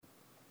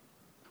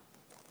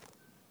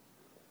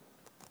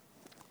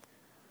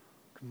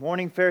Good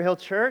morning, Fair Hill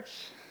Church.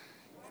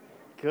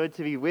 Good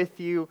to be with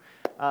you,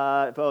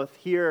 both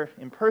here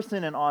in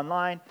person and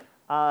online.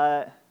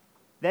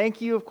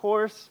 Thank you, of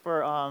course,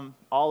 for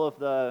all of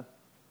the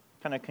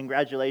kind of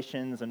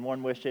congratulations and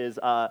warm wishes.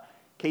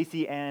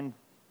 Casey and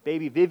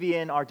baby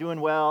Vivian are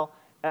doing well.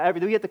 We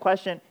get the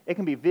question, it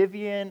can be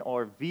Vivian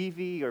or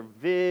Vivi or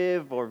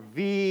Viv or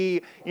V.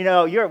 You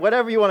know,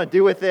 whatever you want to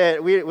do with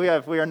it. We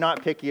are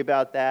not picky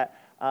about that.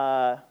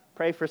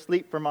 Pray for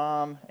sleep for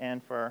mom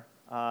and for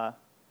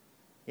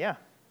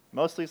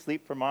mostly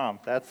sleep for mom.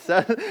 That's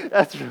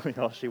really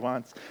all she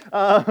wants.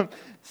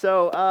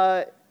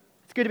 So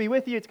it's good to be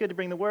with you. It's good to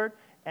bring the word.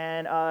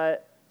 And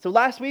so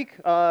last week,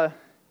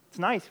 it's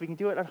nice. We can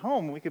do it at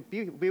home. We could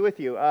be with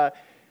you.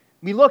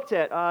 We looked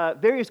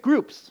at various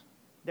groups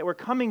that were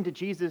coming to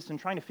Jesus and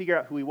trying to figure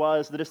out who he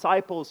was. The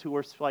disciples who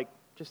were like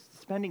just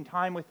spending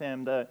time with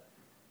him. The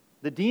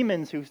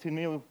demons who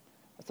knew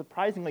a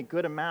surprisingly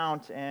good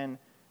amount, and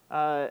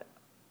kind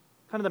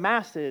of the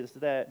masses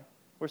that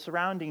were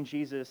surrounding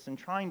Jesus and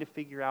trying to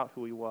figure out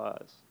who he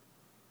was.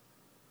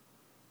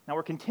 Now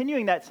we're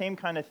continuing that same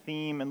kind of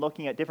theme and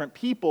looking at different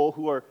people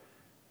who are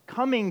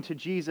coming to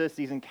Jesus,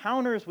 these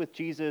encounters with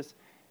Jesus,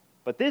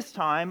 but this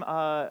time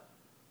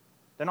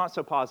they're not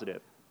so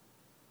positive.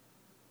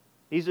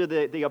 These are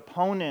the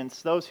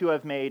opponents, those who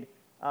have made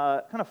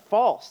kind of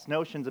false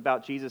notions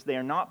about Jesus. They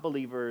are not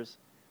believers,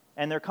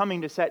 and they're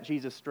coming to set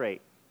Jesus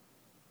straight.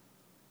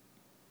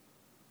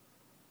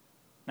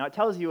 Now it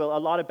tells you a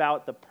lot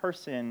about the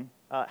person,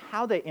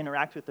 how they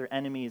interact with their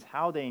enemies,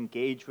 how they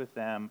engage with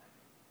them,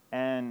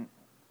 and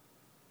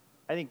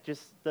I think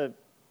just the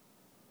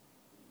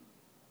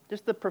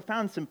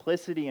profound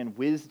simplicity and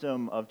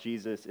wisdom of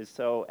Jesus is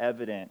so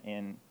evident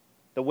in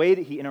the way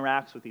that he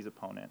interacts with these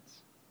opponents.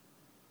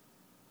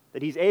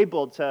 That he's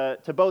able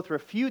to both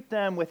refute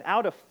them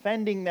without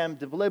offending them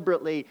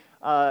deliberately.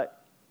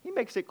 He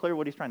makes it clear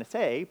what he's trying to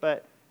say,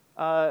 but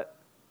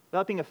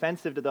without being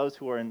offensive to those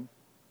who are in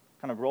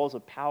kind of roles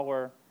of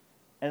power.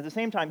 And at the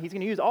same time, he's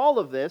going to use all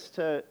of this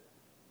to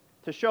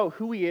show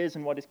who he is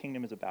and what his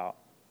kingdom is about.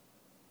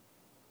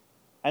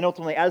 And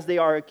ultimately, as they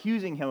are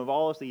accusing him of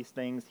all of these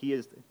things, he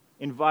is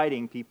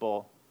inviting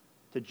people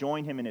to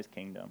join him in his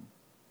kingdom.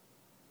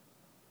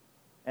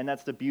 And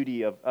that's the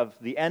beauty of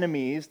the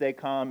enemies. They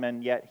come,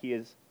 and yet he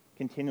is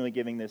continually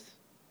giving this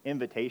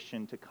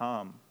invitation to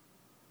come,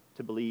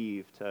 to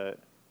believe, to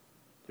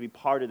be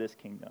part of this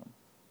kingdom.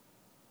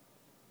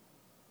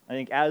 I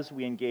think as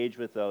we engage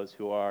with those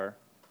who are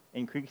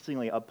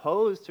increasingly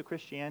opposed to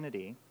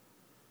Christianity,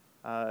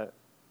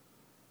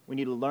 we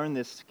need to learn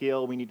this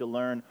skill. We need to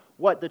learn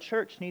what the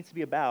church needs to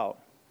be about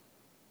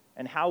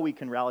and how we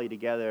can rally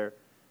together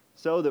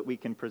so that we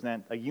can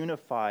present a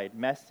unified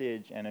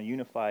message and a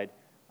unified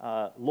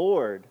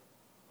Lord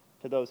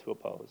to those who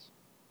oppose.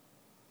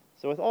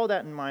 So with all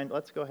that in mind,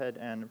 let's go ahead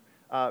and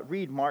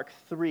read Mark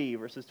 3,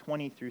 verses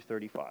 20 through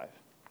 35.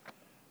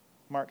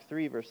 Mark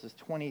 3, verses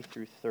 20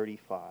 through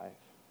 35.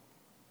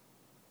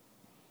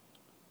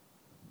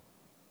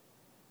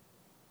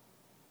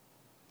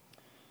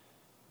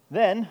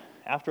 Then,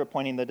 after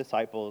appointing the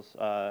disciples,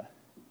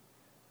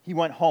 he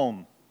went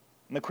home,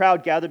 and the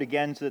crowd gathered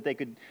again so that they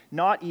could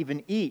not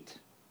even eat.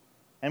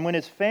 And when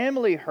his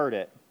family heard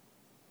it,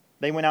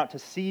 they went out to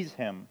seize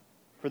him,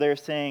 for they were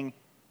saying,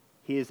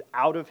 "He is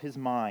out of his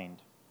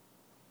mind."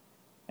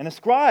 And the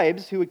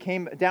scribes who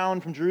came down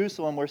from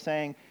Jerusalem were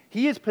saying,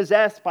 "He is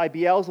possessed by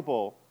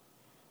Beelzebul,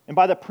 and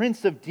by the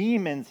prince of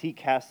demons he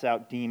casts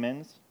out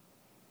demons."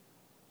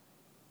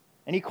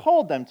 And he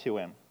called them to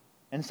him,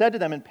 and said to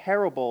them in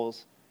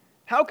parables,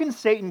 "How can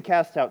Satan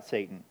cast out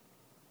Satan?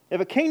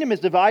 If a kingdom is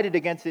divided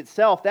against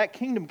itself, that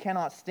kingdom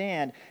cannot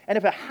stand. And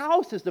if a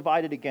house is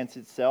divided against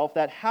itself,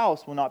 that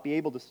house will not be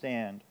able to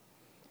stand.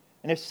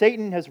 And if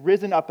Satan has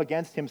risen up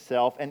against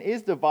himself and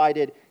is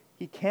divided,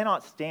 he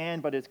cannot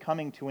stand, but is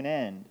coming to an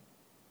end.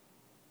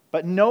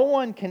 But no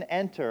one can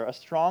enter a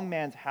strong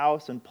man's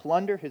house and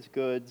plunder his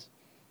goods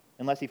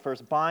unless he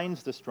first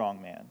binds the strong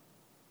man.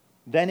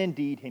 Then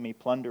indeed he may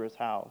plunder his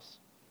house.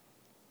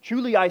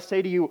 Truly I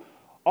say to you,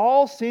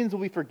 all sins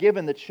will be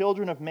forgiven the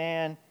children of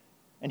man,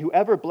 and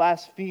whatever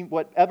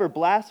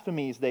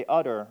blasphemies they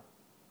utter,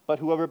 but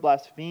whoever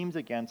blasphemes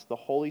against the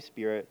Holy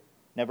Spirit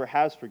never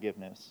has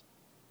forgiveness,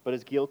 but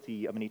is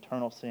guilty of an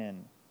eternal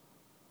sin.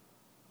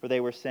 For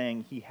they were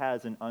saying, he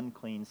has an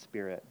unclean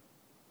spirit.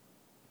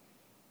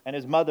 And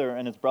his mother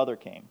and his brother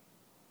came.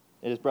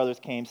 And his brothers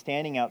came,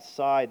 standing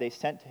outside, they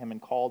sent to him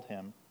and called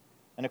him.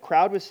 And a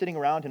crowd was sitting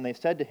around him. They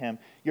said to him,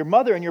 "Your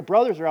mother and your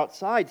brothers are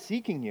outside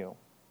seeking you."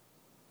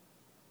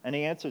 And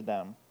he answered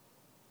them,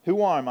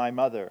 "Who are my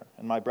mother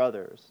and my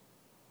brothers?"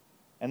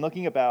 And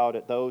looking about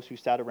at those who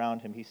sat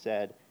around him, he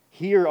said,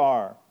 "Here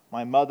are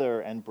my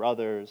mother and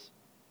brothers.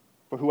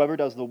 For whoever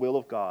does the will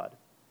of God,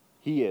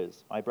 he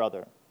is my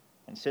brother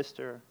and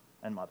sister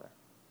and mother."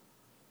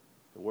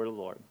 The word of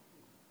the Lord.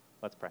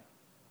 Let's pray.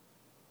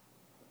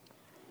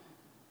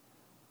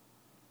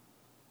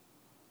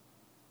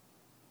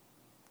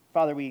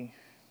 Father, we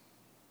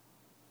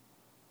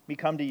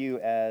come to you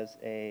as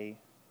a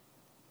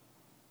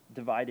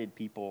divided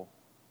people,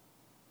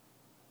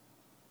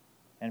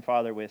 And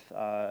Father, with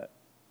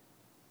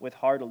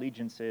heart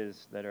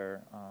allegiances that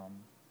are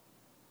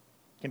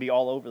can be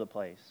all over the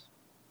place.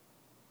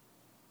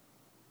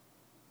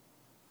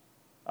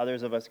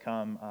 Others of us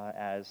come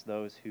as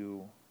those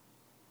who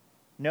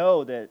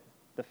know that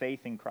the faith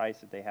in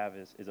Christ that they have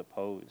is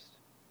opposed.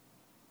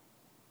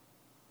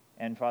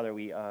 And Father,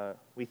 we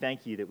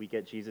thank you that we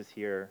get Jesus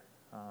here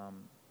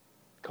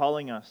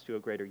calling us to a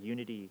greater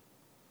unity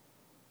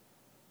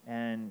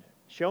and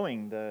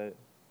showing the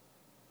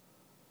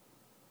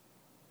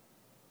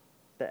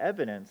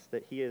evidence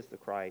that he is the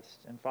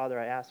Christ. And Father,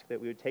 I ask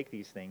that we would take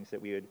these things, that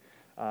we would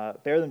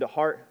bear them to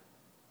heart,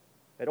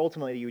 that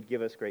ultimately you would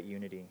give us great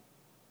unity,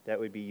 that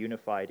would be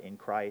unified in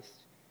Christ,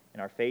 in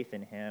our faith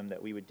in him,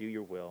 that we would do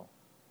your will,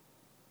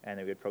 and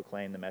that we would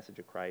proclaim the message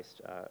of Christ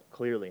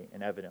clearly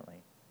and evidently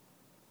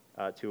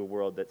to a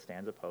world that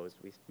stands opposed.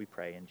 We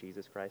pray in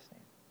Jesus Christ's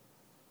name.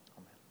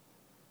 Amen.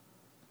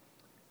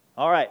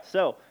 All right,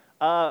 so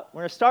we're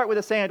going to start with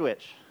a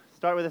sandwich.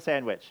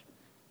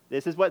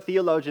 This is what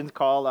theologians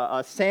call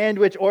a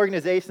sandwich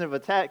organization of a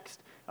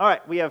text. All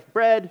right, we have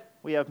bread,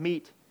 we have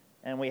meat,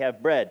 and we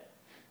have bread.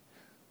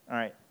 All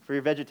right, for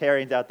your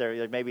vegetarians out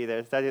there, maybe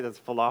there's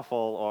falafel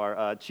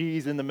or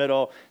cheese in the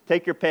middle.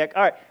 Take your pick.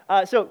 All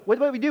right, so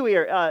what we do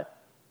here,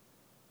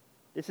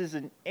 this is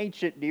an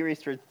ancient Near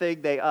Eastern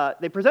thing.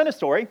 They present a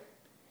story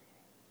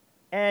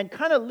and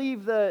kind of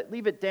leave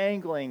it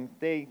dangling.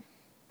 The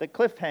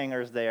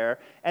cliffhangers there,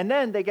 and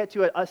then they get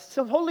to a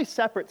totally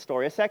separate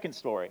story, a second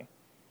story.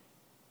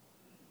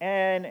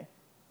 And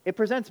it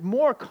presents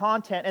more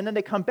content, and then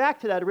they come back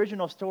to that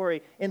original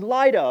story in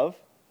light of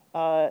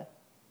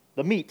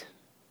the meat.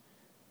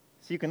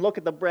 So you can look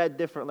at the bread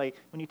differently.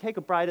 When you take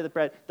a bite of the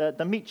bread,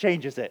 the meat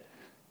changes it.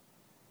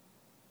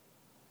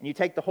 And you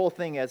take the whole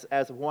thing as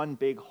one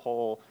big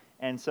whole.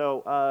 And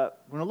so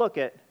we're going to look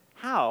at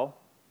how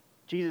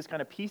Jesus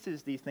kind of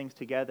pieces these things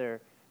together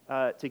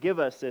to give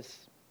us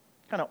this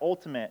kind of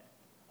ultimate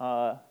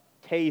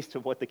taste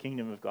of what the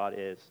kingdom of God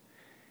is.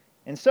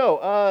 And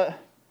so,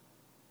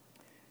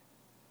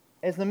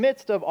 as the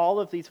midst of all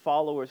of these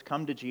followers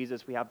come to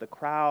Jesus, we have the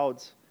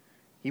crowds.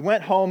 He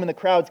went home and the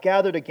crowds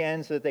gathered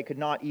again so that they could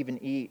not even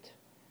eat.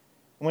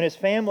 When his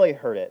family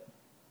heard it,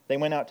 they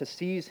went out to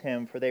seize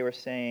him, for they were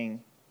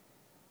saying,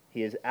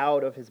 he is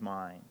out of his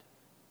mind.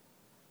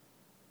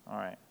 All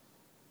right.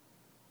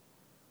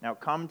 Now,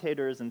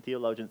 commentators and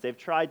theologians, they've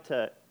tried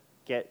to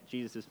get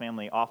Jesus'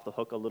 family off the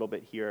hook a little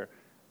bit here,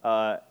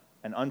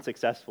 and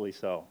unsuccessfully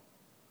so.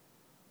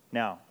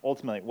 Now,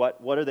 ultimately,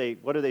 what are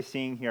they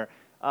seeing here?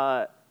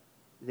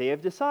 They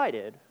have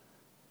decided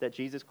that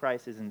Jesus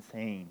Christ is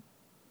insane,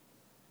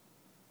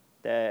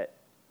 that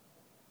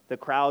the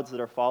crowds that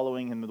are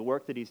following him, the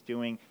work that he's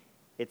doing,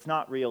 it's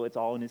not real, it's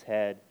all in his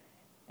head,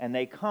 and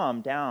they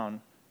come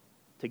down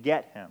to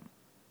get him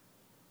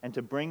and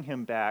to bring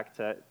him back,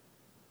 to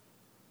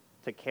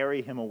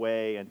carry him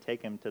away and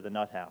take him to the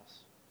nut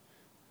house.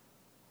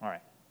 All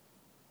right.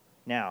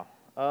 Now,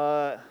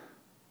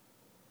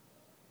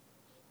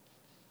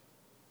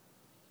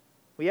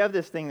 we have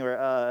this thing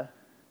where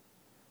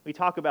we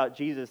talk about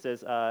Jesus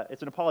as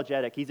it's an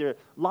apologetic. He's a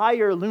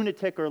liar,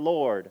 lunatic, or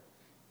Lord.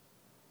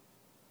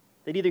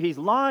 That either he's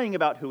lying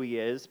about who he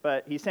is,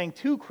 but he's saying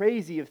too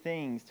crazy of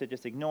things to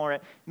just ignore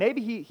it.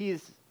 Maybe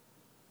he's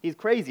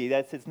crazy.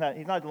 He's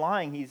not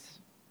lying. He's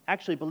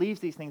actually believes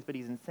these things, but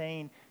he's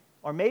insane.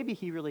 Or maybe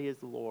he really is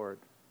the Lord.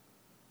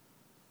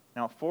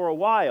 Now, for a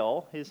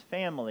while, his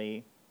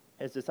family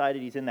has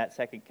decided he's in that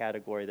second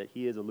category, that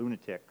he is a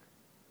lunatic.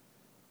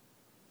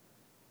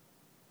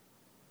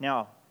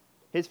 Now,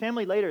 his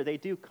family later, they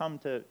do come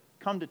to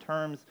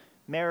terms.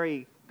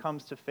 Mary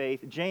comes to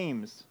faith.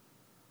 James,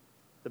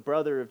 the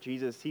brother of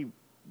Jesus, he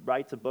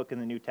writes a book in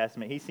the New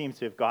Testament. He seems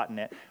to have gotten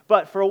it.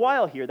 But for a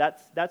while here,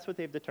 that's what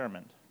they've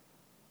determined.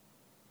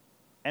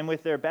 And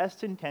with their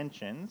best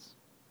intentions,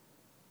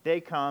 they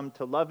come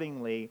to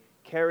lovingly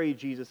carry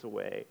Jesus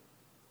away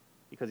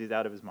because he's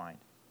out of his mind.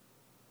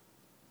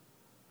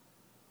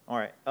 All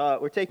right,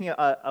 we're taking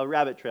a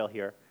rabbit trail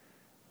here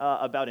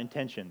about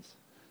intentions.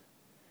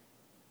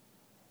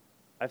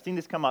 I've seen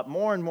this come up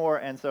more and more,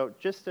 and so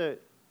just to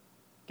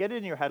get it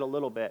in your head a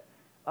little bit,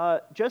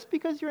 just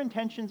because your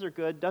intentions are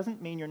good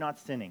doesn't mean you're not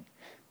sinning.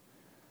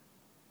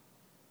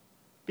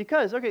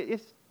 Because, okay,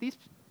 if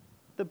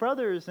the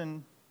brothers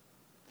and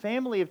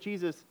family of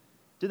Jesus,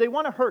 do they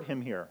want to hurt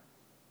him here?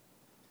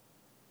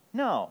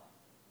 No.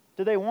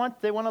 Do they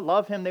want to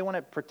love him? They want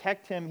to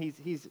protect him.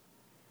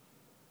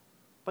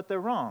 But they're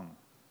wrong.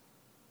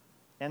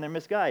 And they're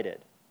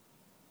misguided.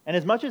 And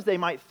as much as they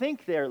might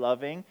think they're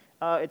loving,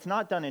 it's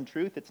not done in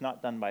truth. It's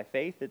not done by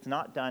faith. It's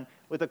not done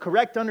with a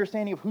correct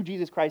understanding of who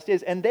Jesus Christ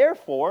is. And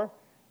therefore,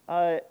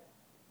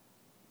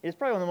 it's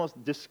probably one of the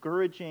most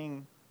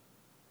discouraging,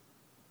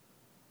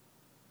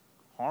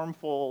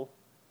 harmful,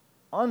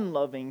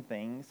 unloving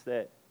things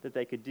that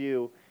they could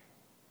do.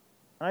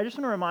 And I just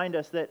want to remind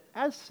us that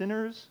as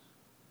sinners,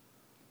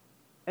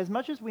 as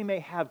much as we may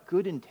have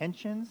good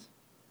intentions,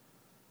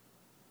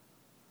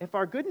 if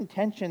our good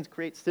intentions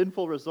create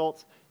sinful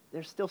results,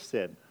 there's still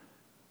sin.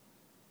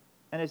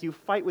 And as you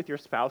fight with your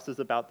spouses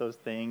about those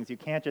things, you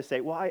can't just say,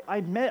 well,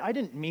 I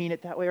didn't mean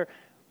it that way.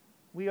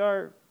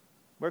 Or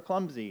we're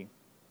clumsy,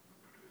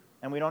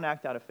 and we don't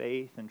act out of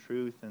faith and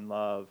truth and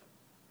love.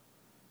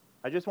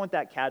 I just want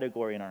that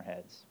category in our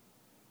heads,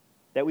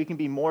 that we can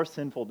be more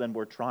sinful than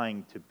we're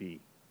trying to be.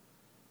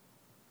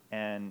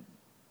 And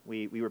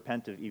we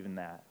repent of even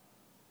that.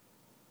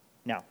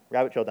 Now,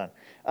 rabbit trail done.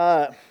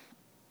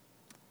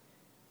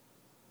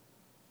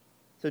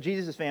 So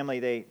Jesus'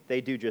 family,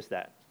 they do just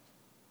that.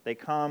 They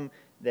come,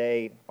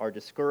 they are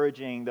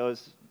discouraging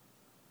those.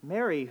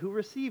 Mary, who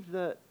received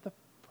the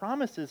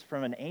promises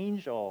from an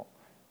angel,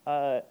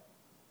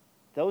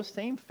 those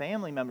same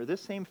family members,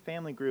 this same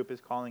family group is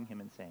calling him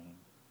insane.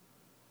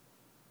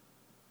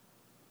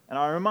 And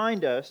I'll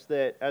remind us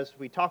that as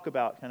we talk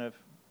about kind of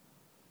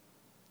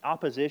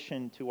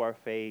opposition to our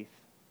faith,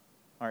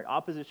 our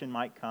opposition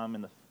might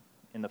come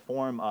in the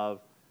form of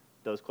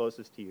those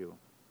closest to you.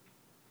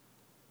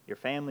 Your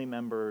family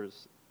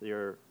members,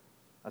 a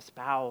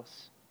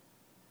spouse,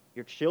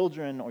 your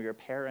children or your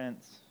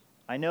parents.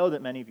 I know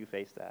that many of you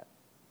face that.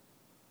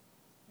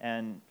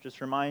 And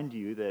just remind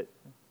you that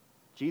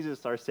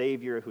Jesus, our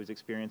Savior, who's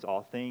experienced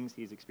all things,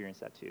 he's experienced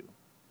that too.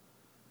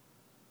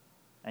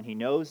 And he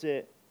knows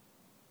it,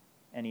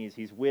 and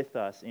he's with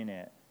us in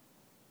it.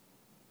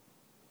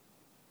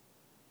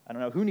 I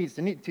don't know who needs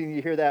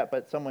to hear that,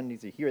 but someone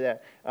needs to hear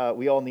that.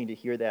 We all need to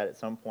hear that at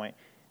some point.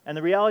 And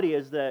the reality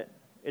is that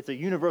it's a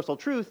universal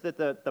truth that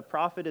the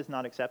prophet is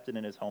not accepted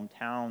in his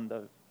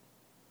hometown.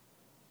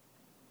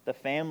 The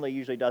family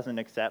usually doesn't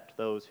accept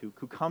those who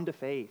come to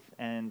faith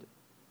and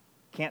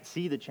can't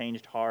see the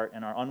changed heart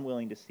and are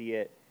unwilling to see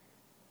it.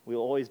 We'll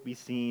always be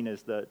seen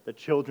as the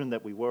children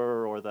that we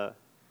were, or the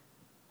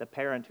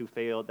parent who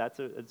failed.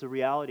 It's a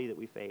reality that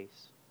we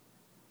face.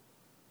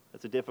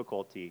 It's a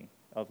difficulty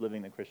of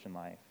living the Christian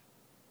life.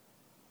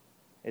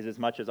 Is as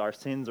much as our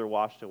sins are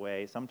washed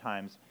away,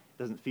 sometimes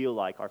it doesn't feel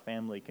like our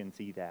family can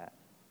see that.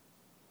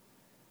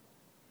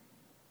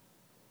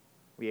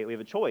 We have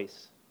a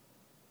choice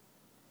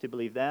to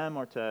believe them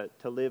or to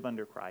live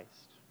under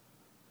Christ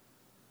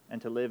and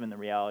to live in the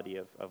reality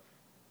of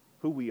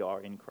who we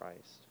are in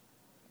Christ.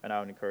 And I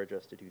would encourage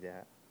us to do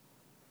that.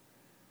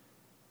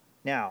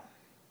 Now,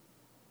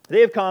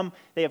 they have come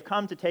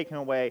to take him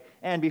away,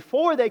 and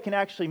before they can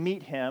actually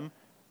meet him,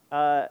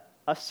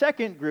 a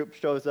second group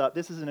shows up.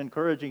 This is an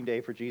encouraging day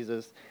for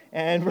Jesus.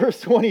 And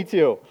verse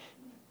 22,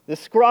 the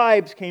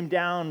scribes came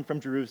down from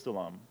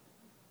Jerusalem.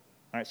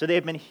 All right, so they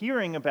have been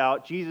hearing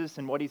about Jesus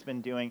and what he's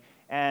been doing,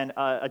 and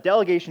a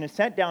delegation is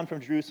sent down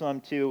from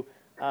Jerusalem to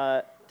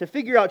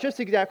figure out just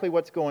exactly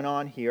what's going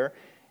on here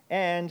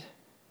and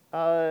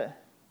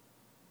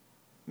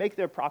make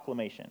their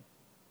proclamation.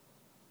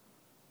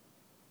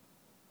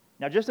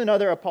 Now, just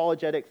another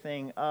apologetic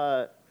thing.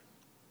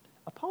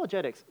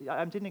 Apologetics,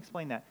 I didn't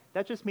explain that.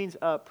 That just means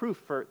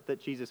proof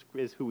that Jesus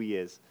is who he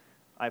is.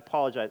 I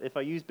apologize. If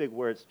I use big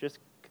words, just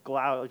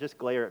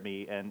glare at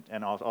me, and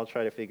I'll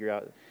try to figure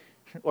out.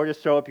 Or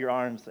just throw up your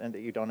arms and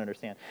that you don't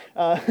understand.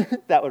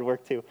 That would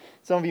work too.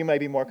 Some of you might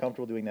be more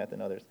comfortable doing that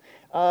than others.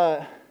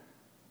 All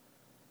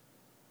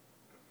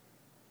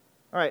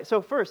right,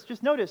 so first,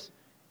 just notice,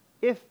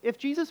 if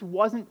Jesus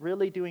wasn't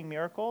really doing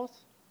miracles,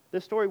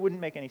 this story wouldn't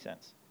make any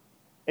sense.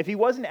 If he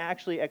wasn't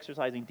actually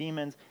exorcising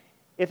demons,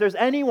 if there's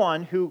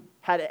anyone who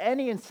had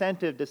any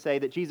incentive to say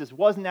that Jesus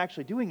wasn't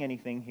actually doing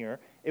anything here,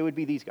 it would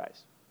be these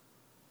guys.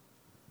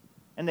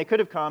 And they could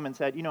have come and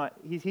said, you know what,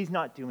 he's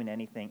not doing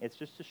anything. It's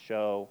just a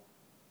show.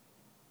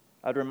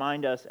 I'd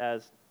remind us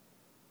as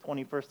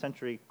 21st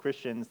century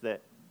Christians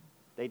that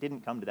they didn't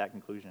come to that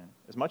conclusion,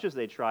 as much as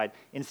they tried.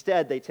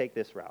 Instead, they take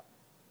this route.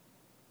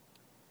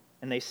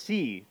 And they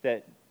see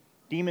that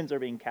demons are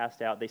being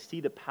cast out. They see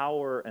the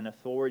power and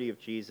authority of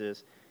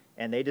Jesus,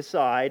 and they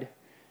decide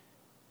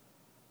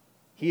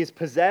he is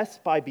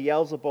possessed by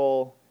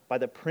Beelzebul, by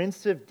the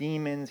prince of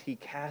demons, he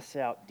casts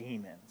out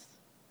demons.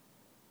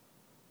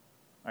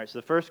 All right, so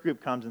the first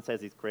group comes and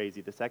says he's crazy.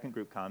 The second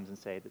group comes and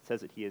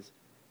says that he is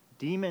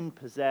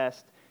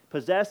demon-possessed,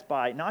 possessed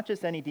by not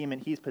just any demon,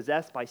 he's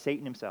possessed by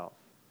Satan himself.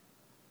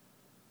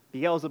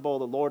 Beelzebul,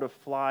 the lord of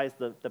flies,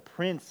 the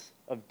prince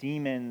of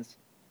demons.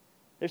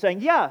 They're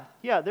saying, yeah,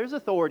 there's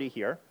authority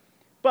here.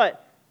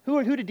 But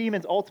who do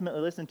demons ultimately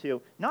listen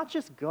to? Not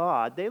just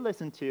God, they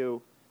listen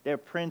to their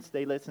prince,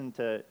 they listen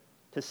to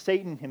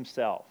Satan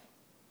himself.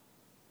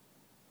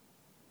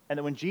 And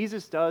that when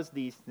Jesus does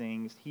these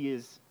things, he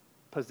is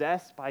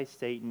possessed by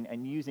Satan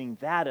and using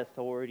that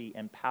authority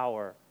and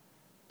power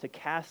to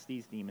cast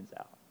these demons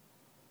out.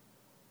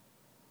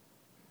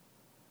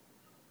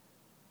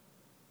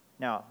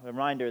 Now, a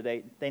reminder,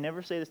 they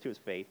never say this to his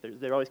face.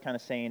 They're always kind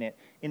of saying it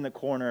in the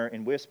corner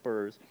in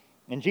whispers.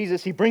 And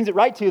Jesus, he brings it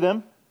right to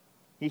them.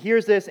 He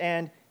hears this,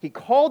 and he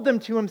called them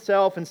to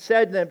himself and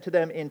said to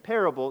them in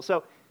parables.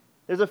 So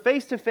there's a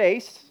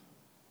face-to-face,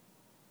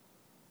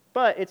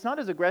 but it's not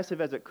as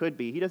aggressive as it could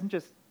be. He doesn't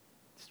just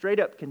straight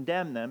up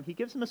condemn them. He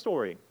gives them a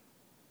story.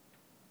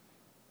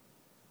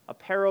 A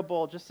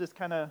parable, just this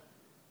kind of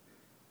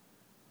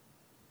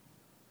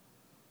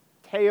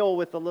tale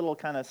with a little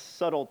kind of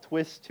subtle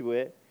twist to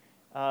it.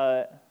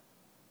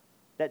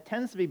 that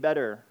tends to be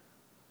better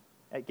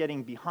at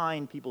getting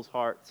behind people's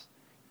hearts,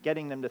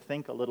 getting them to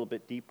think a little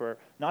bit deeper,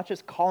 not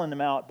just calling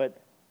them out,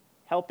 but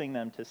helping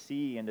them to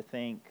see and to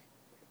think.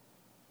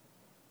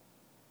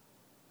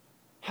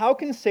 How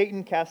can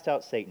Satan cast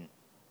out Satan?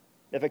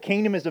 If a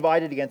kingdom is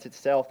divided against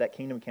itself, that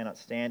kingdom cannot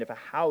stand. If a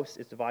house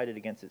is divided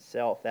against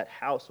itself, that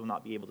house will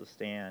not be able to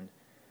stand.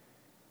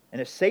 And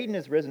if Satan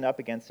is risen up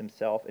against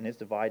himself and is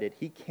divided,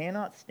 he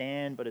cannot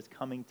stand but is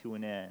coming to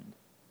an end.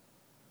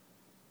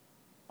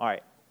 All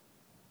right.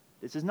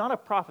 This is not a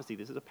prophecy.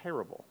 This is a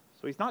parable.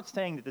 So he's not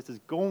saying that this is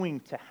going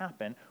to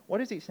happen.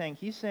 What is he saying?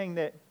 He's saying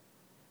that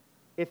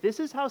if this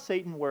is how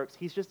Satan works,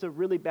 he's just a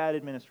really bad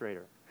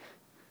administrator.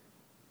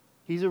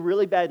 He's a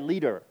really bad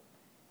leader.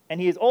 And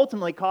he is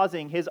ultimately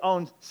causing his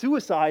own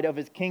suicide of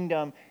his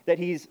kingdom, that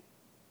he's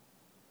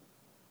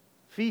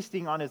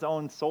feasting on his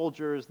own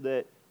soldiers,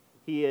 that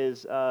he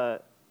is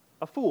a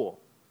fool,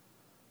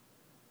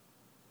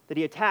 that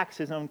he attacks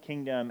his own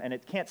kingdom, and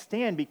it can't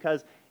stand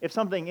because if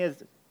something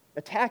is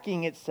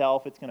attacking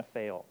itself, it's going to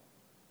fail.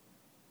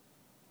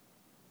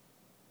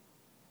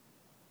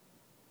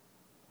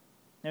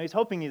 Now he's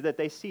hoping that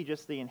they see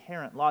just the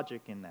inherent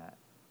logic in that.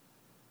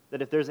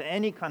 That if there's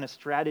any kind of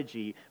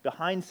strategy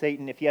behind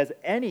Satan, if he has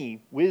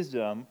any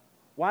wisdom,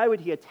 why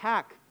would he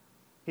attack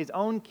his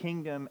own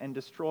kingdom and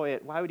destroy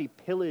it? Why would he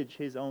pillage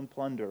his own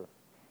plunder?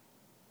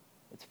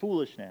 It's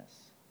foolishness.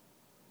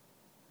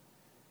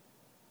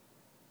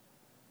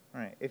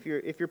 All right, if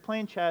you're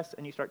playing chess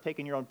and you start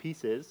taking your own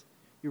pieces,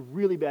 you're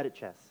really bad at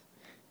chess.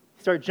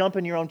 You start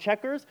jumping your own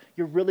checkers,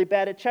 you're really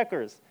bad at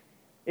checkers.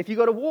 If you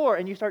go to war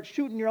and you start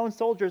shooting your own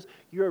soldiers,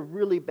 you're a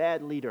really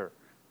bad leader.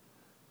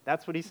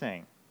 That's what he's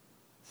saying.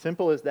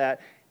 Simple as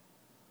that.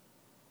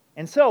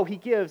 And so he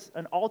gives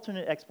an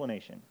alternate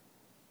explanation.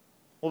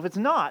 Well, if it's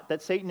not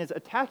that Satan is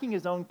attacking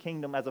his own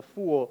kingdom as a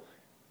fool,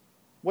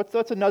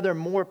 what's another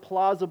more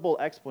plausible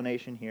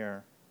explanation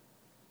here?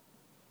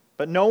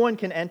 But no one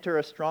can enter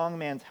a strong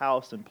man's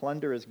house and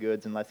plunder his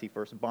goods unless he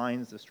first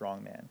binds the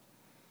strong man.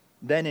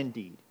 Then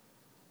indeed,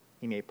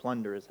 he may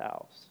plunder his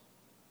house.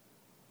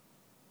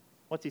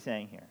 What's he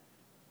saying here?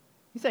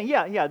 He's saying,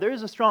 yeah, there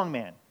is a strong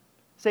man,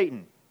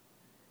 Satan.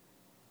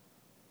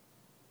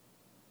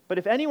 But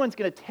if anyone's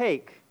going to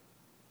take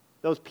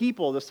those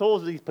people, the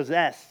souls that he's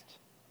possessed,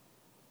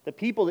 the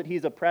people that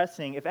he's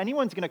oppressing, if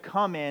anyone's going to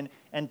come in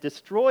and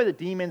destroy the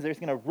demons, there's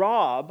going to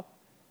rob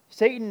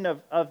Satan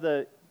of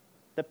the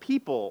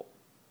people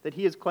that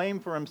he has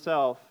claimed for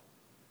himself,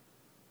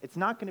 it's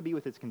not going to be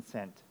with his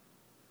consent.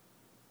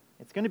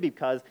 It's going to be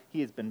because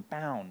he has been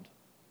bound.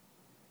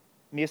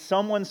 I mean, if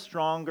someone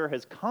stronger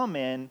has come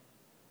in,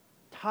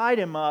 tied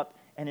him up,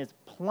 and is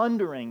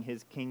plundering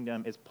his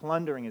kingdom, is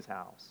plundering his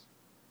house.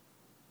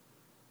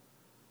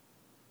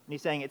 And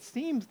he's saying, it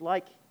seems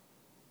like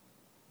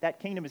that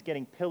kingdom is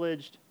getting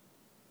pillaged,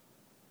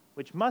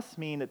 which must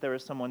mean that there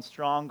is someone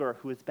stronger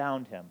who has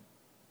bound him,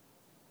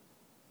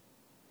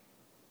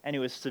 and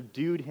who has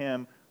subdued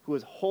him, who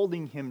is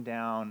holding him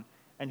down,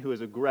 and who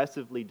is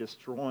aggressively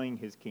destroying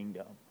his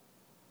kingdom.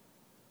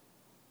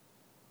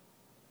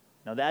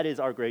 Now that is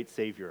our great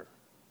Savior,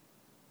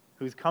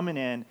 who's coming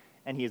in,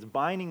 and he is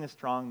binding the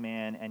strong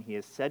man, and he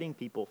is setting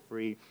people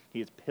free.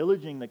 He is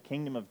pillaging the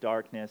kingdom of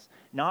darkness,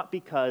 not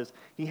because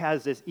he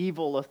has this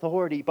evil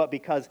authority, but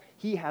because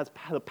he has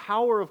the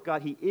power of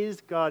God. He is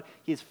God.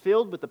 He is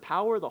filled with the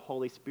power of the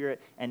Holy Spirit,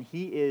 and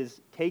he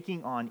is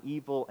taking on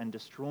evil and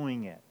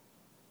destroying it.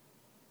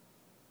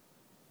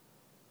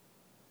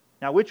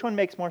 Now, which one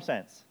makes more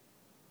sense?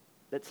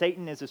 That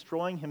Satan is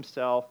destroying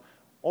himself,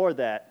 or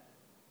that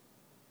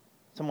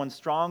someone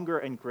stronger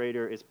and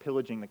greater is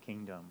pillaging the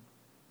kingdom?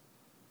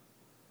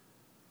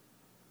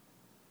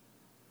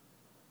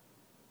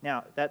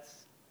 Now, that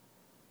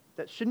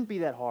shouldn't be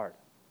that hard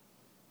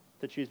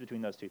to choose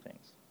between those two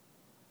things.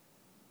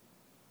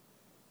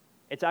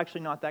 It's actually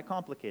not that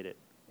complicated.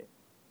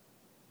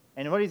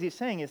 And what he's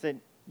saying is that,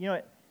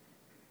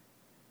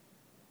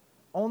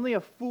 only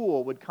a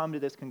fool would come to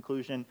this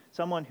conclusion,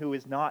 someone who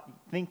is not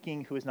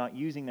thinking, who is not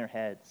using their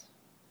heads.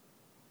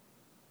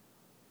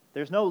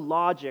 There's no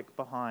logic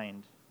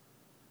behind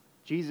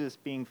Jesus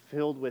being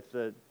filled with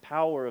the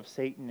power of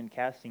Satan and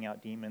casting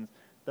out demons.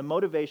 The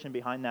motivation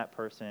behind that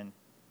person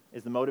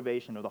is the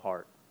motivation of the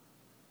heart,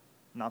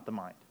 not the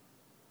mind.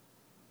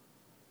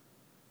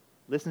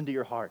 Listen to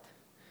your heart.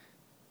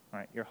 All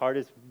right, your heart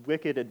is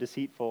wicked and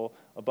deceitful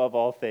above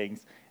all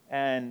things.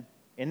 And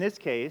in this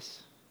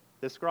case,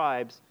 the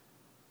scribes,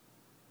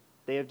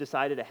 they have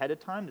decided ahead of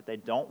time that they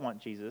don't want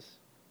Jesus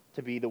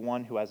to be the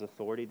one who has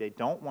authority. They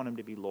don't want him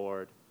to be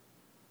Lord.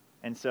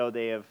 And so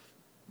they have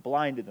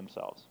blinded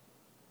themselves.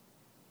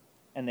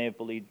 And they have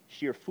believed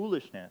sheer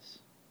foolishness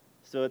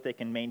so that they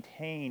can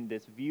maintain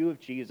this view of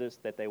Jesus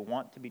that they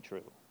want to be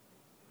true.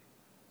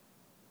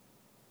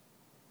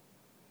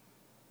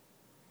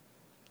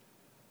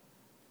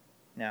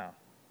 Now,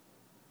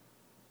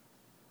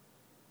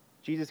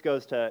 Jesus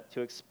goes to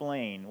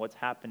explain what's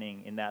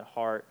happening in that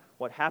heart,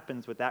 what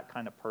happens with that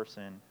kind of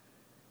person. And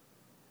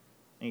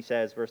he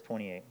says, verse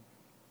 28,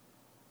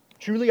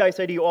 Truly I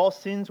say to you, all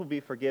sins will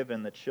be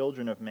forgiven the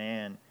children of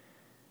man,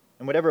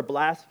 and whatever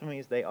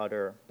blasphemies they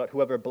utter. But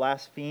whoever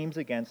blasphemes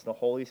against the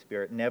Holy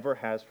Spirit never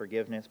has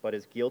forgiveness, but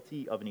is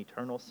guilty of an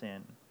eternal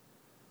sin.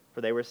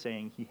 For they were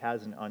saying he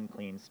has an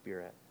unclean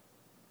spirit.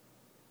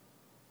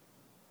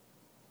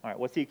 All right,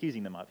 what's he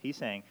accusing them of? He's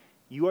saying,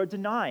 you are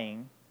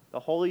denying the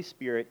Holy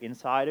Spirit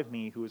inside of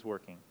me who is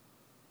working.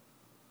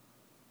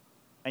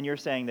 And you're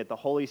saying that the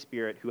Holy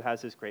Spirit, who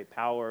has this great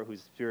power,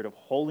 whose spirit of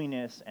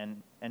holiness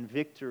and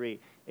victory,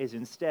 is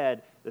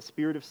instead the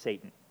spirit of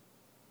Satan.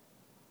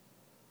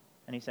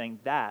 And he's saying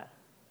that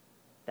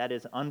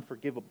is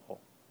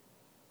unforgivable.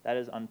 That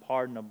is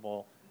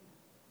unpardonable.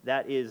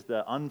 That is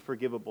the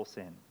unforgivable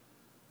sin.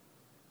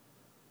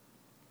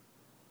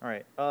 All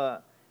right.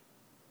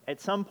 At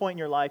some point in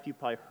your life, you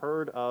probably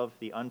heard of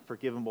the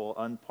unforgivable,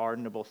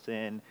 unpardonable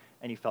sin,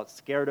 and you felt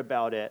scared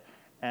about it.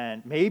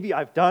 And maybe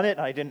I've done it and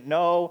I didn't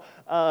know.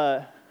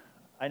 I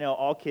know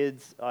all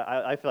kids,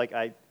 I feel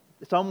like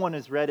someone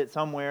has read it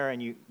somewhere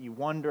and you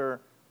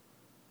wonder,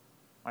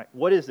 all right,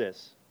 what is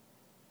this?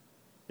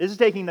 This is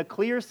taking the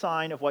clear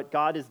sign of what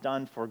God has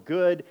done for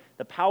good,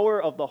 the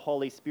power of the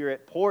Holy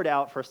Spirit poured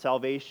out for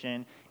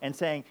salvation, and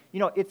saying,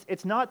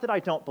 it's not that I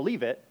don't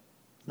believe it.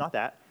 It's not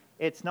that.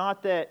 It's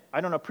not that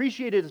I don't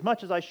appreciate it as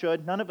much as I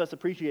should. None of us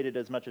appreciate it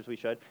as much as we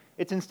should.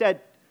 It's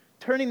instead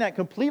turning that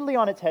completely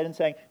on its head and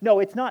saying, no,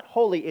 it's not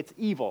holy, it's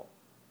evil.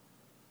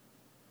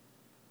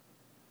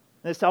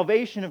 The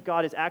salvation of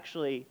God is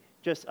actually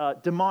just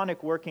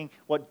demonic working.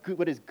 What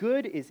is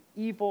good is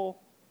evil.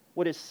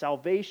 What is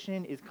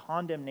salvation is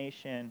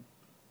condemnation.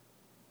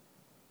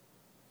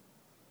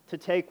 To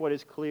take what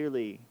is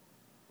clearly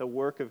the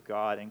work of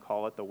God and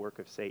call it the work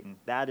of Satan,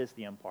 that is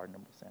the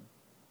unpardonable sin.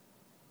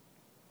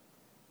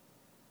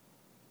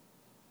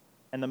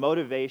 And the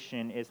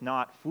motivation is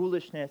not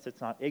foolishness, it's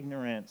not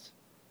ignorance.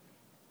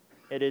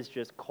 It is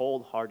just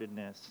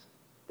cold-heartedness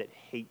that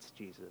hates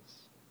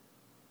Jesus.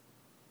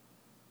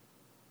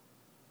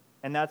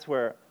 And that's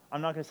where,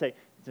 I'm not going to say,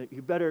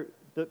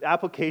 the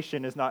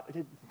application is not,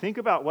 think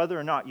about whether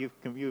or not you've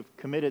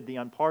committed the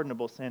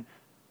unpardonable sin.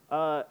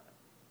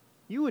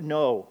 You would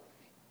know,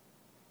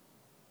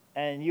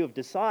 and you have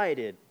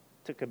decided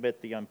to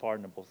commit the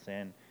unpardonable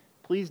sin.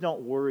 Please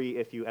don't worry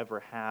if you ever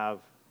have.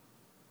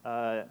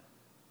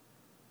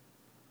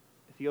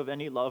 If you have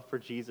any love for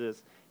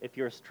Jesus, if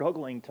you're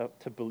struggling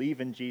to believe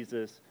in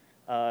Jesus,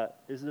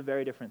 this is a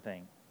very different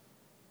thing.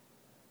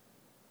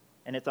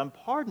 And it's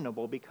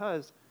unpardonable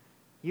because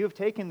you have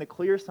taken the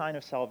clear sign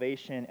of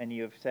salvation and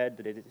you have said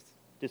that it is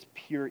just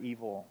pure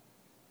evil.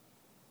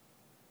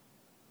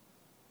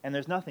 And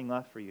there's nothing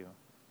left for you.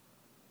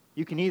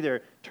 You can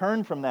either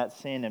turn from that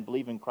sin and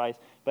believe in Christ,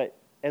 but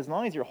as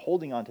long as you're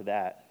holding on to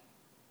that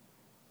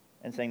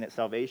and saying that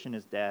salvation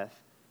is death,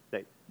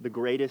 that the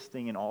greatest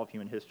thing in all of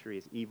human history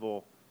is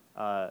evil,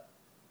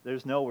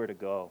 there's nowhere to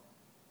go.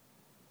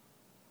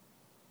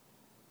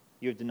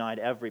 You have denied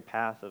every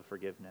path of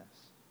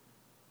forgiveness,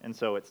 and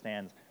so it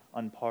stands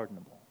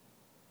unpardonable.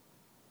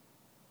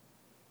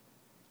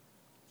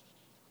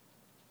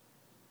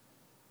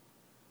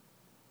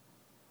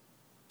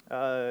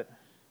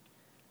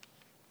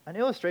 An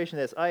illustration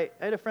of this, I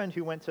had a friend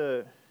who went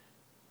to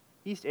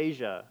East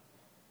Asia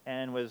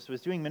and was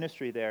doing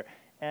ministry there,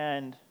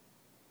 and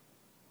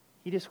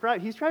he's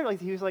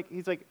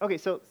like, okay,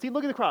 so see,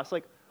 look at the cross.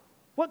 Like,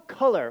 what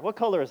color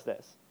is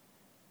this?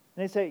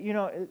 And they say,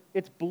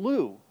 it's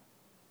blue. And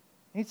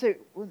he'd say,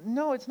 well,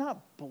 no, it's not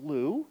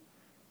blue.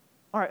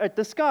 All right,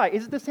 the sky,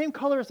 is it the same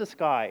color as the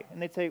sky?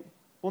 And they'd say,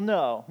 well,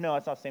 no,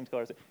 it's not the same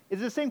color as it. Is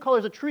it the same color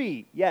as a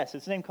tree? Yes,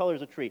 it's the same color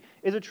as a tree.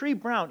 Is a tree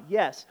brown?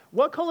 Yes.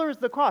 What color is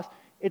the cross?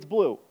 It's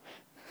blue.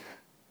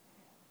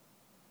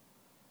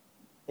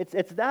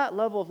 It's that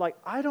level of like,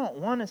 I don't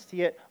want to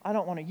see it. I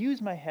don't want to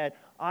use my head.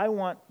 I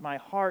want my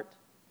heart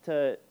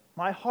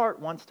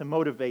wants to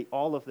motivate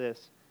all of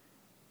this,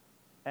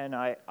 and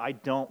I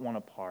don't want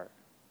to part.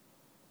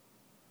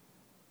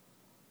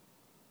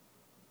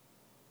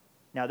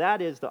 Now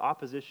that is the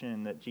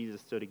opposition that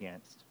Jesus stood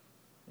against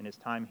in his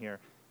time here.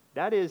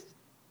 That is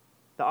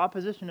the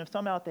opposition of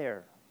some out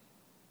there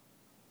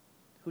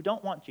who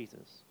don't want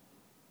Jesus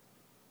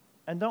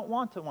and don't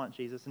want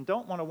Jesus and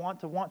don't want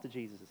to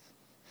Jesus.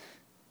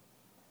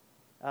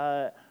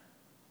 Now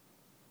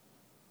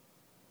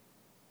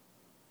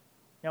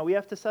we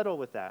have to settle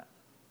with that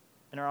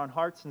in our own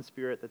hearts and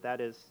spirit that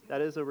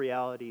is a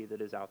reality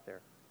that is out there.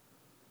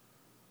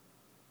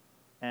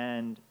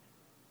 And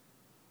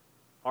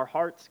our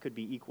hearts could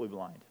be equally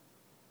blind.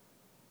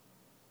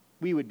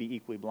 We would be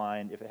equally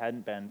blind if it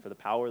hadn't been for the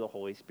power of the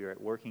Holy Spirit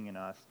working in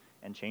us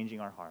and changing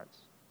our hearts.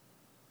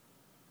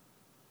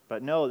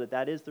 But know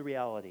that is the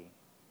reality.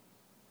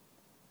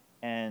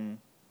 And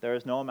there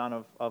is no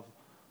amount of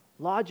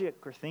logic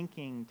or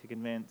thinking to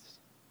convince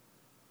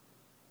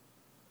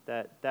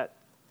that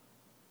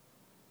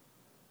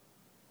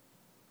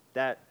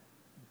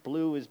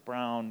blue is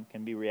brown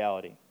can be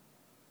reality.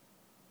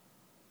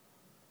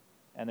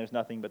 And there's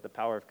nothing but the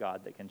power of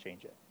God that can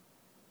change it.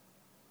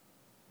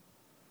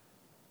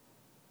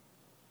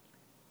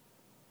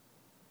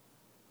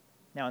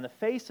 Now, in the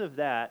face of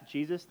that,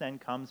 Jesus then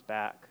comes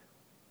back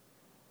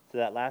to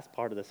that last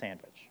part of the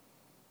sandwich.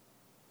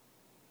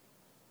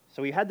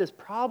 So we had this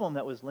problem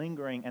that was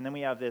lingering, and then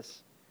we have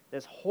this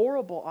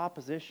horrible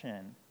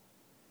opposition.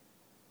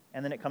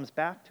 And then it comes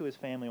back to his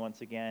family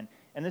once again.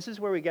 And this is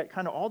where we get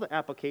kind of all the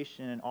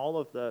application and all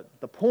of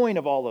the point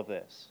of all of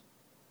this.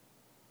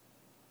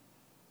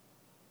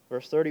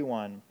 Verse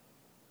 31,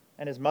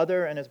 and his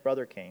mother and his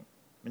brother came.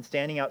 And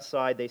standing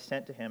outside, they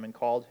sent to him and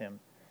called him.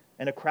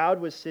 And a crowd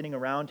was sitting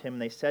around him,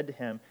 and they said to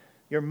him,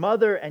 your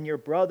mother and your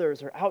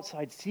brothers are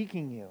outside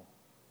seeking you.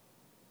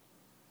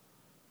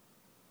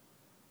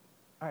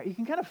 All right, you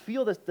can kind of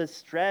feel the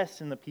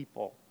stress in the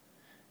people.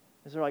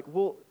 As they're like,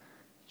 well,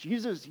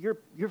 Jesus,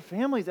 your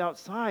family's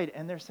outside,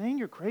 and they're saying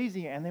you're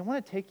crazy, and they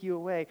want to take you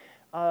away.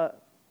 What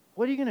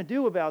are you going to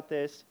do about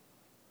this?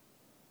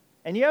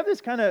 And you have this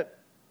kind of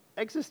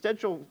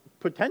existential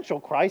potential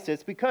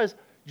crisis because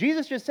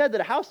Jesus just said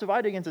that a house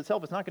divided against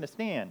itself is not going to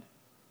stand.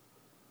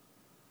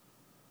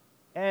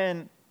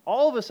 And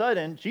all of a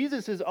sudden,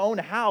 Jesus' own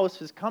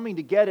house is coming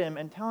to get him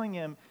and telling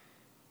him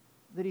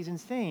that he's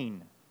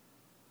insane.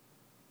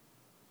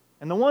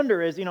 And the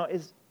wonder is,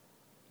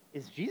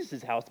 is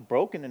Jesus' house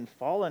broken and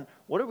fallen?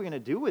 What are we going to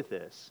do with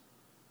this?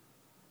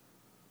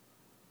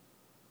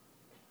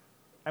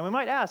 And we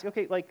might ask,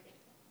 okay, like,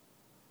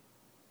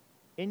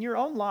 in your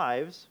own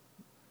lives,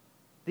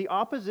 the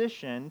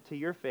opposition to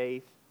your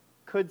faith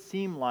could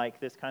seem like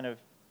this kind of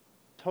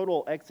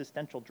total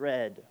existential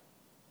dread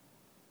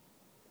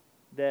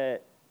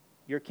that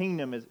your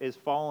kingdom is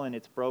fallen,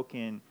 it's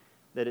broken,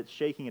 that it's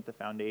shaking at the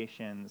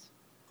foundations.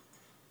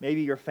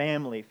 Maybe your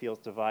family feels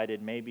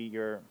divided. Maybe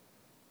your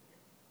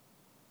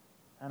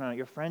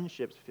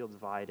friendships feel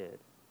divided.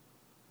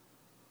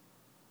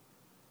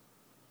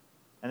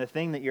 And the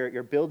thing that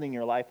you're building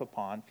your life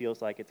upon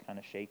feels like it's kind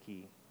of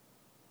shaky.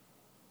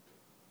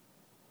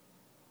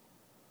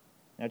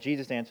 Now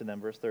Jesus answered them,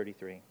 verse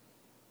 33.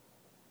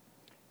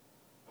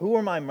 Who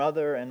are my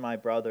mother and my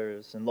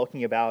brothers? And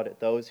looking about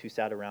at those who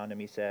sat around him,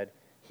 he said,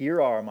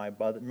 here are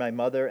my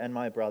mother and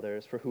my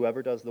brothers, for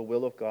whoever does the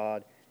will of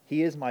God,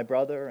 he is my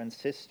brother and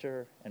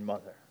sister and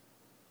mother.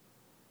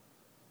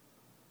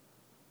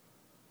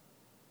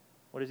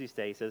 What does he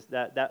say? He says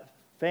that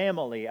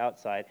family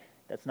outside,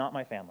 that's not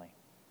my family.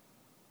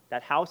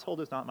 That household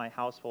is not my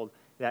household.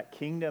 That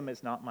kingdom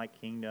is not my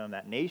kingdom.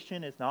 That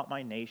nation is not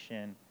my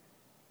nation.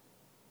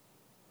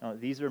 No,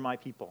 these are my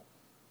people.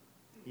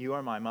 You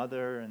are my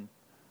mother and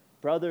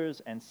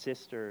brothers and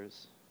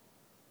sisters.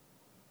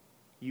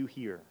 You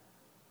here.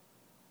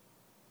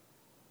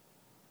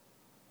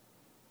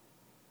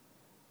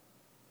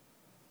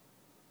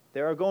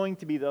 There are going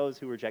to be those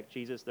who reject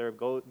Jesus. There are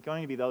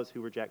going to be those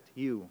who reject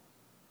you.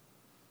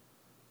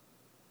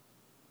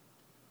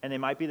 And they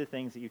might be the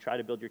things that you try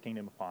to build your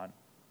kingdom upon.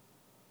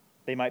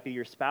 They might be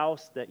your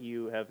spouse that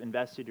you have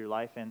invested your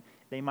life in.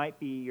 They might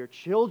be your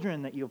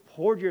children that you have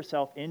poured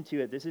yourself into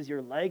it. This is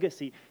your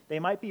legacy. They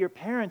might be your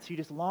parents who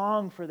just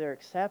long for their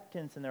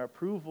acceptance and their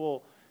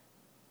approval.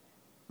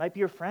 Might be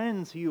your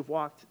friends who you've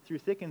walked through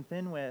thick and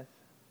thin with.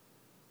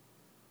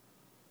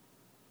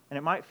 And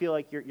it might feel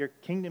like your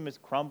kingdom is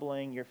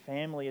crumbling, your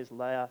family is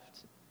left.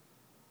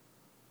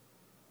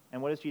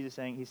 And what is Jesus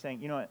saying? He's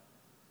saying, you know what?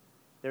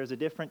 There's a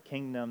different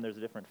kingdom, there's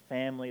a different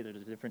family, there's a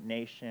different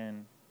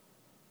nation.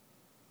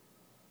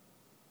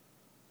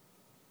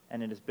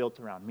 And it is built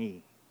around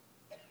me.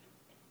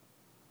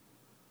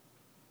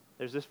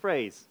 There's this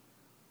phrase,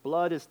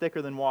 blood is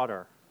thicker than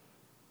water.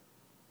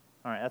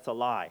 All right, that's a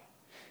lie.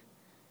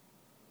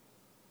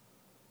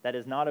 That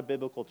is not a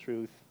biblical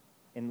truth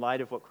in light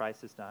of what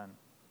Christ has done.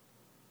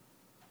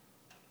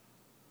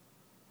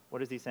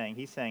 What is he saying?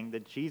 He's saying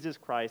that Jesus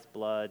Christ's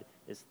blood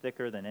is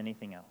thicker than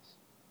anything else.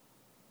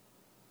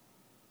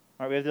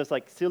 All right, we have this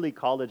like silly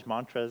college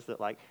mantras that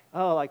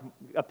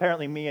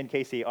apparently me and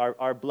Casey,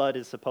 our blood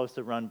is supposed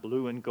to run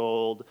blue and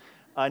gold.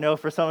 I know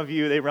for some of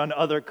you they run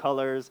other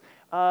colors.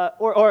 My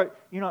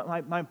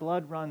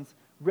blood runs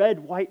red,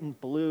 white, and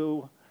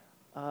blue.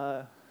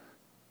 What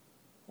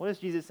is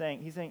Jesus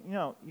saying? He's saying,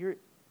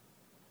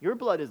 your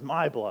blood is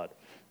my blood.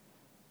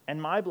 And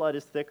my blood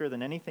is thicker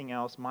than anything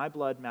else. My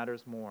blood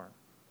matters more.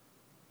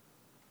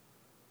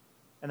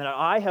 And that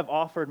I have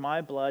offered my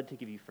blood to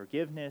give you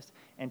forgiveness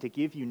and to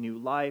give you new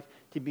life,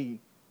 to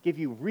give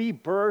you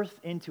rebirth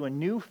into a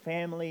new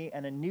family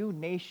and a new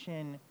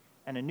nation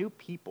and a new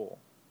people.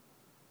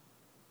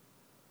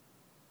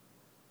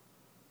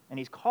 And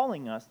he's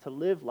calling us to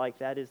live like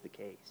that is the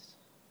case.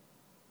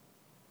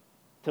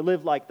 To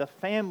live like the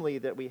family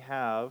that we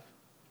have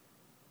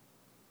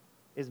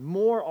is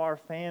more our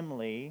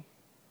family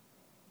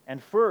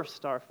and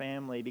first our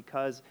family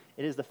because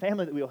it is the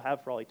family that we will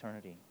have for all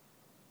eternity.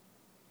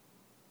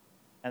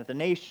 And the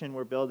nation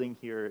we're building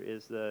here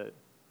is the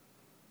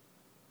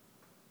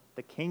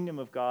kingdom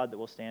of God that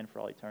will stand for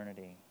all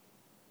eternity.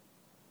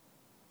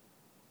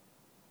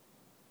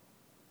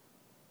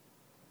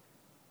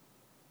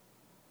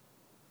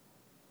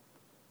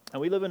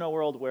 And we live in a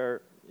world where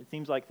it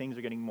seems like things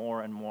are getting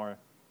more and more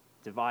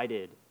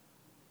divided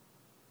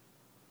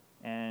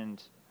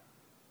and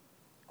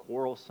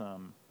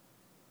quarrelsome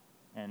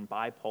and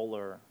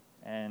bipolar.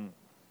 And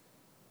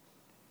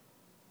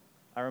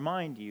I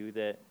remind you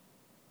that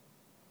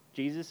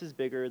Jesus is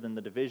bigger than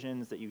the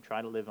divisions that you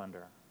try to live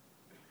under.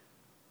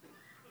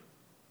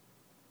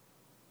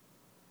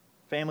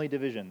 Family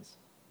divisions.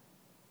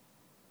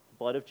 The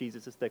blood of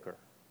Jesus is thicker.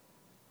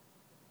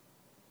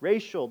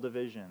 Racial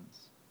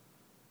divisions.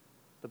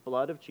 The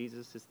blood of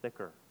Jesus is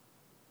thicker.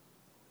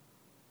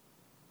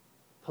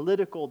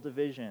 Political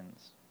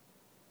divisions.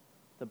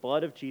 The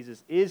blood of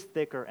Jesus is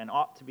thicker and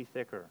ought to be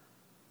thicker.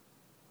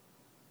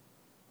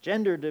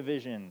 Gender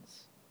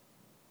divisions.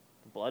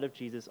 The blood of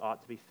Jesus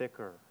ought to be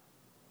thicker.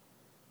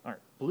 All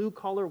right,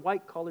 blue-collar,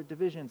 white-collar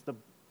divisions. The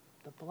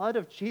blood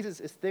of Jesus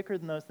is thicker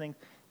than those things.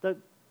 The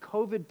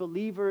COVID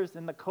believers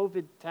and the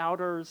COVID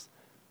doubters,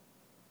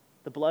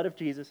 the blood of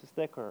Jesus is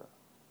thicker.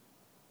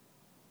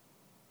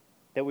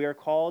 That we are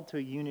called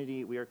to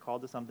unity, we are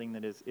called to something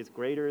that is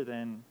greater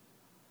than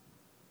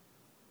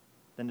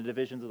the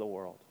divisions of the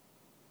world.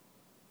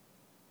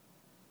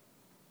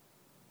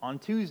 On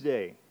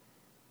Tuesday,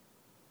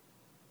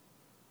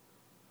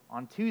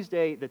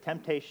 the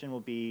temptation will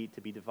be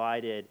to be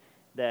divided,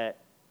 to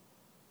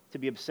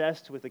be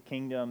obsessed with a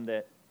kingdom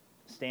that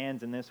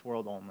stands in this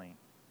world only.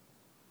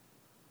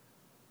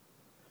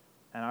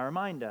 And I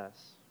remind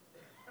us,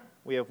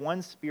 we have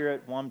one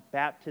Spirit, one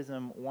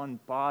baptism, one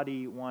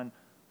body, one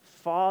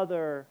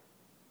Father,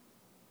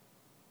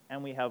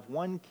 and we have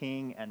one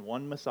King and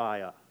one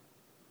Messiah.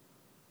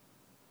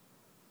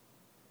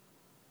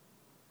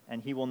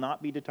 And he will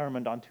not be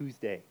determined on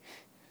Tuesday,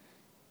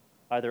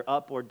 either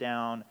up or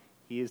down.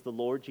 He is the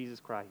Lord Jesus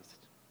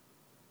Christ.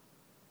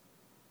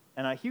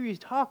 And I hear you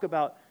talk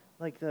about,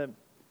 like, the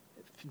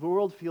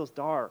world feels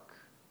dark,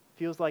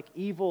 feels like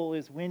evil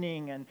is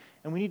winning, and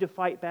we need to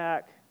fight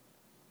back.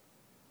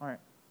 All right.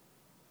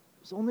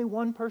 There's only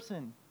one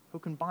person who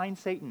can bind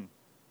Satan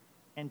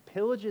and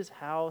pillage his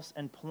house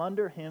and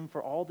plunder him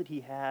for all that he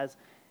has,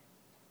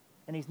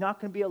 and he's not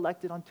going to be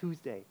elected on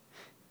Tuesday.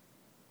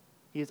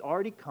 He has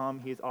already come.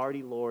 He is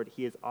already Lord.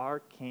 He is our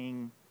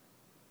King.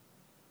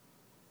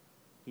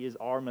 He is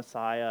our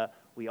Messiah.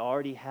 We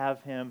already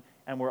have him,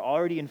 and we're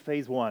already in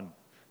phase 1.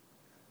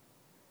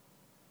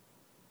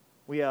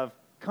 We have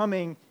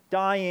coming,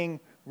 dying,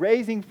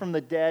 raising from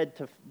the dead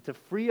to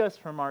free us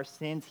from our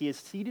sins. He is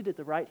seated at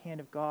the right hand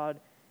of God,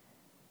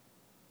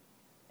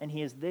 and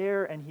he is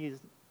there, and he is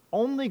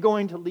only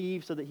going to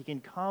leave so that he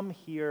can come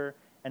here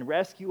and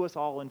rescue us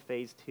all in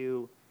phase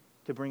 2,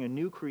 to bring a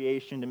new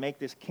creation, to make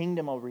this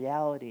kingdom a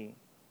reality.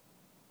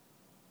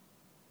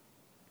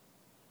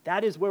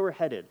 That is where we're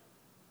headed.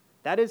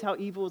 That is how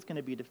evil is going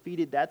to be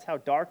defeated. That's how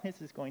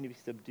darkness is going to be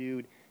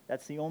subdued.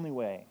 That's the only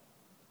way.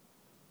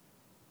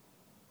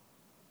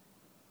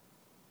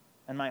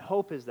 And my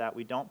hope is that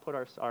we don't put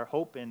our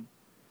hope in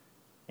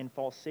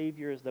false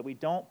saviors, that we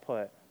don't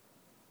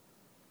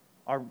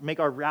make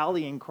our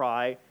rallying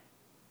cry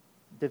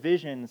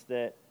divisions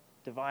that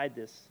divide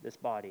this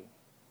body,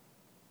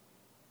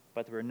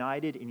 but we're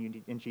united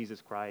in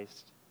Jesus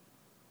Christ.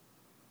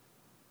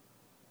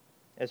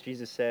 As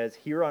Jesus says,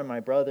 "Here are my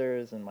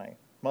brothers and my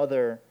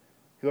mother.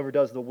 Whoever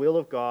does the will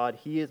of God,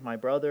 he is my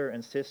brother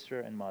and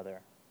sister and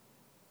mother."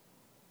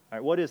 All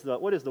right, what is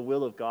the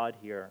will of God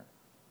here?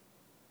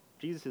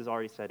 Jesus has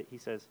already said it. He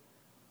says,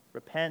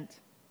 repent.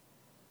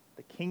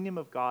 The kingdom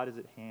of God is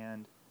at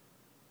hand.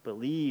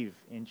 Believe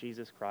in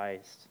Jesus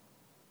Christ.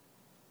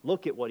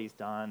 Look at what he's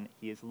done.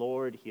 He is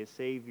Lord. He is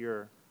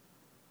Savior.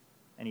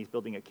 And he's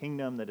building a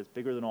kingdom that is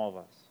bigger than all of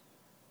us.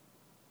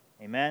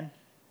 Amen?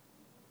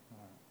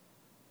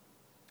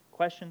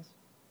 Questions?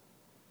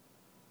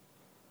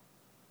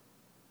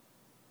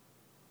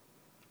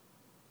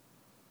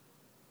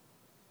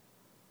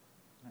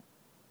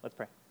 Let's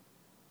pray.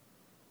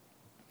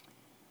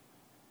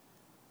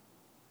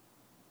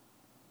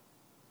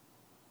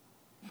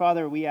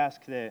 Father, we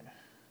ask that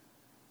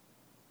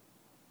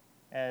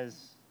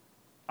as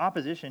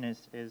opposition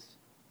is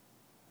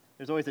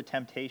there's always a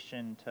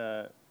temptation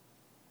to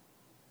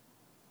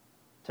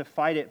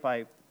fight it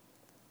by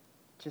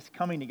just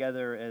coming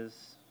together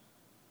as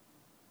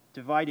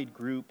divided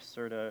groups,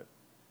 or to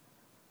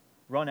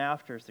run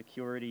after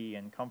security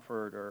and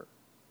comfort, or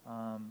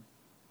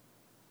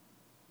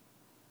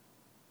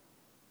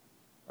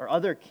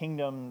other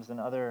kingdoms and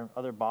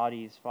other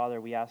bodies.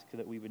 Father, we ask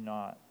that we would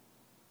not,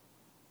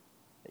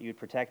 that you would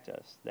protect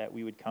us, that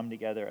we would come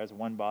together as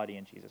one body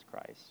in Jesus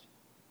Christ.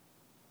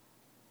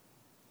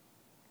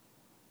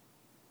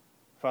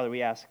 Father,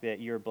 we ask that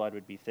your blood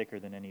would be thicker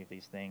than any of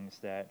these things,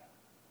 that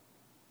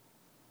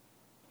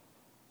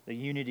the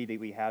unity that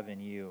we have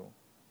in you,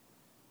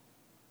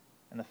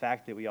 and the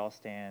fact that we all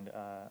stand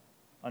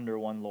under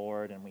one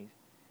Lord, and we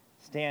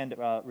stand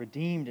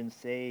redeemed and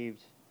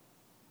saved,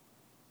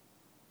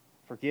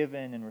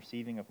 forgiven and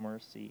receiving of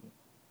mercy.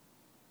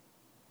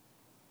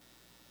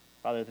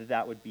 Father,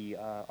 that would be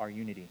our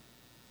unity.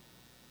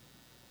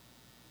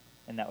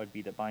 And that would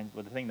be the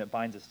thing that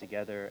binds us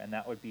together, and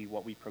that would be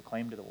what we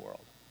proclaim to the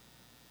world.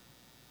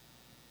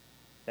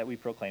 That we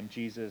proclaim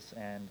Jesus,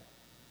 and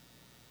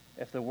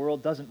if the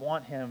world doesn't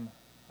want him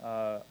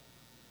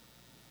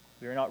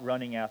We are not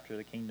running after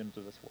the kingdoms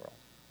of this world.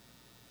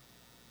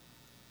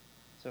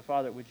 So,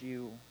 Father, would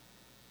you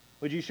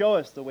show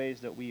us the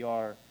ways that we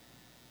are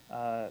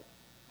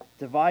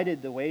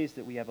divided, the ways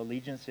that we have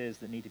allegiances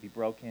that need to be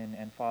broken,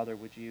 and Father,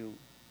 would you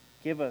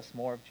give us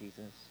more of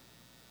Jesus?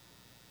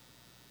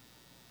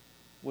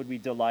 Would we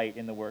delight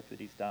in the work that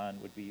he's done?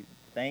 Would we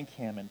thank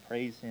him and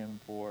praise him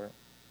for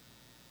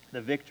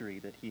the victory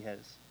that he has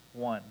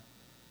won?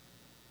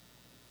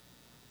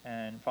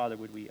 And Father,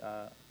 would we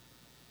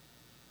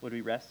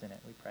rest in it,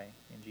 we pray,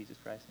 in Jesus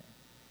Christ's name.